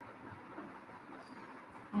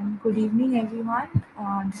Good evening, everyone.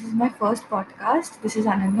 This is my first podcast. This is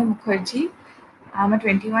Ananya Mukherjee. I'm a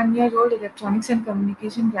 21-year-old electronics and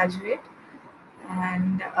communication graduate,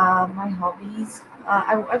 and my hobbies.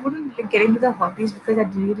 I wouldn't get into the hobbies because I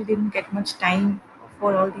really didn't get much time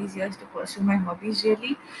for all these years to pursue my hobbies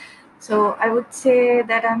really. So I would say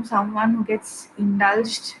that I'm someone who gets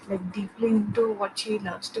indulged like deeply into what she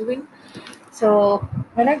loves doing. So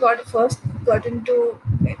when I got into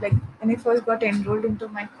like when I first got enrolled into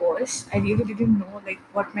my course, I really didn't know like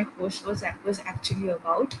what my course was actually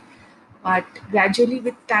about. But gradually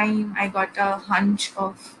with time, I got a hunch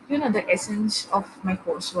of the essence of my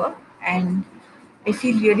coursework, and I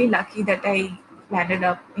feel really lucky that I landed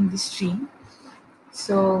up in this stream.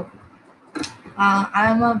 So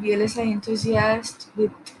I'm a VLSI enthusiast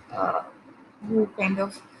with who kind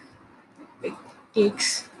of like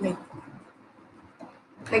takes like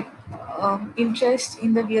interest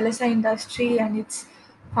in the VLSI industry and its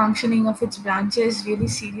functioning of its branches really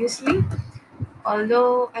seriously.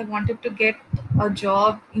 Although I wanted to get a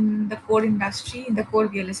job in the core industry, in the core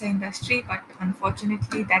VLSI industry, but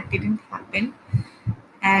unfortunately that didn't happen.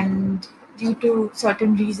 And due to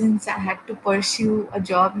certain reasons, I had to pursue a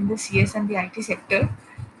job in the CS and the IT sector.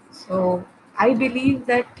 So I believe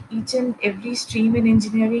that each and every stream in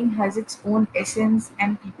engineering has its own essence,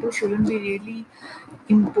 and people shouldn't be really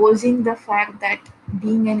imposing the fact that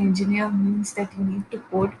being an engineer means that you need to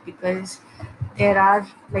code, because there are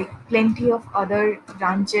like plenty of other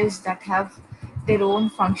branches that have their own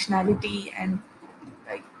functionality, and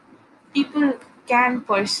like people can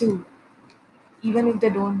pursue even if they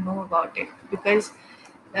don't know about it, because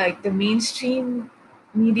like the mainstream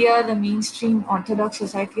media, the mainstream orthodox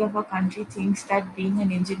society of our country thinks that being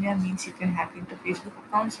an engineer means you can hack into Facebook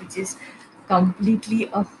accounts, which is completely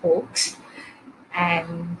a hoax.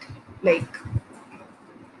 And like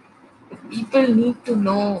people need to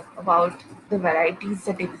know about the varieties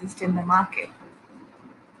that exist in the market.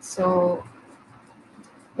 So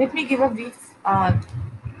let me give a brief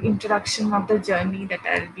introduction of the journey that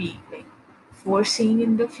I'll be like foreseeing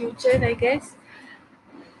in the future, I guess.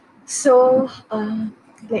 So,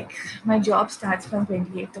 like my job starts from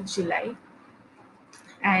 28th of July,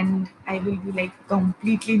 and I will be like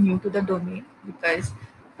completely new to the domain, because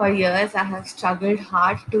for years I have struggled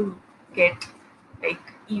hard to get like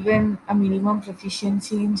even a minimum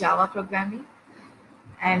proficiency in Java programming,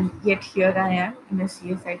 and yet here I am in a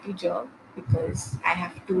CSIT job because I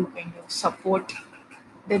have to kind of support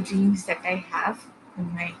the dreams that I have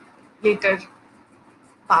in my later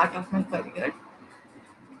part of my career.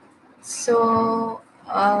 So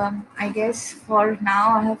I guess for now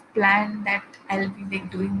I have planned that I'll be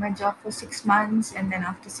like doing my job for 6 months, and then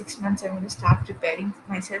after 6 months I'm going to start preparing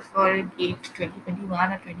myself for a GATE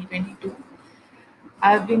 2021 or 2022.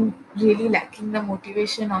 I've been really lacking the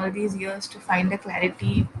motivation all these years to find a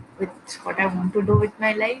clarity with what I want to do with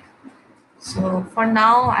my life. So for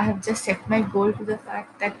now, I have just set my goal to the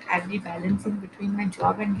fact that I'll be balancing between my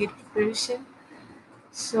job and GATE preparation.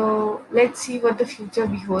 So let's see what the future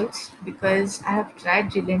beholds, because I have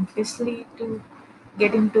tried relentlessly to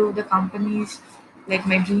get into the companies, like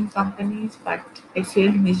my dream companies, but I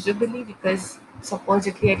failed miserably because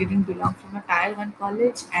supposedly I didn't belong from a tier 1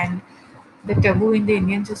 college, and the taboo in the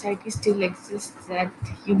Indian society still exists that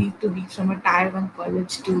you need to be from a tier 1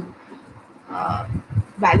 college to uh,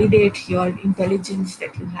 validate your intelligence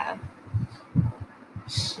that you have.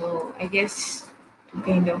 So I guess to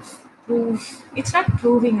kind of prove, it's not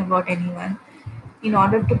proving about anyone. In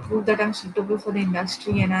order to prove that I'm suitable for the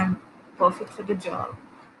industry and I'm perfect for the job,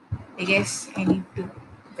 I guess I need to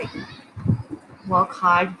like work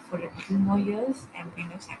hard for a few more years and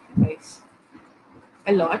kind of sacrifice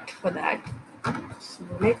a lot for that. So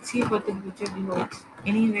let's see what the future holds.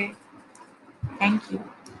 Anyway, thank you.